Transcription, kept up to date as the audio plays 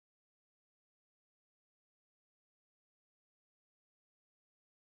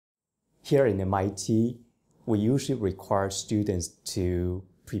here in MIT, we usually require students to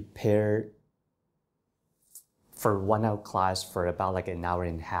prepare for 1 hour class for about like an hour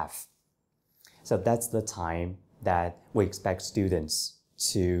and a half. So that's the time that we expect students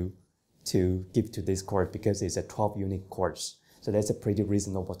to give to this course because it's a 12-unit course. So that's a pretty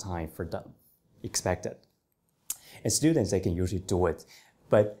reasonable time for them, expected. And students, they can usually do it.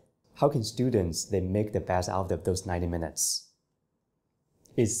 But how can students, they make the best out of those 90 minutes?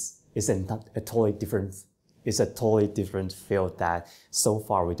 It's a totally different field that so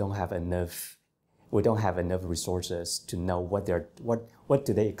far we don't have enough resources to know what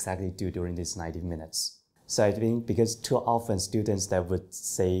do they exactly do during these 90 minutes. So I think because too often students that would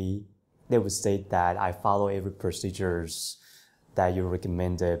say that I follow every procedures that you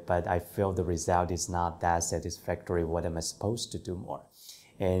recommended, but I feel the result is not that satisfactory. What am I supposed to do more?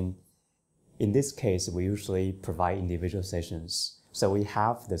 And in this case, we usually provide individual sessions. So we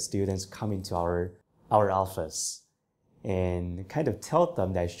have the students come into our office and kind of tell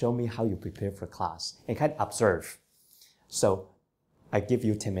them that show me how you prepare for class and kind of observe. So I give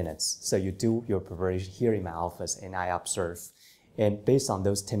you 10 minutes. So you do your preparation here in my office and I observe. And based on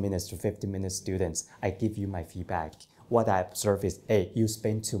those 10 minutes to 15 minutes students, I give you my feedback. What I observe is, A, you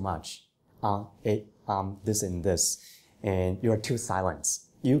spend too much on this and this, and you're too silent.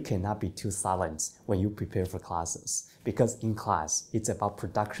 You cannot be too silent when you prepare for classes because in class, it's about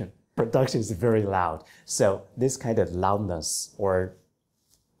production. Production is very loud. So this kind of loudness or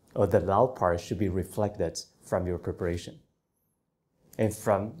the loud part should be reflected from your preparation. And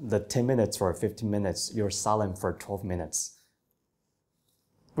from the 10 minutes or 15 minutes, you're silent for 12 minutes,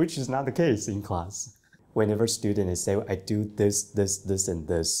 which is not the case in class. Whenever students say, I do this, and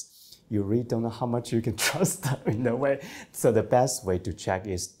this, you really don't know how much you can trust them in a way. So the best way to check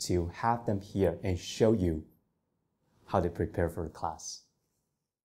is to have them here and show you how they prepare for the class.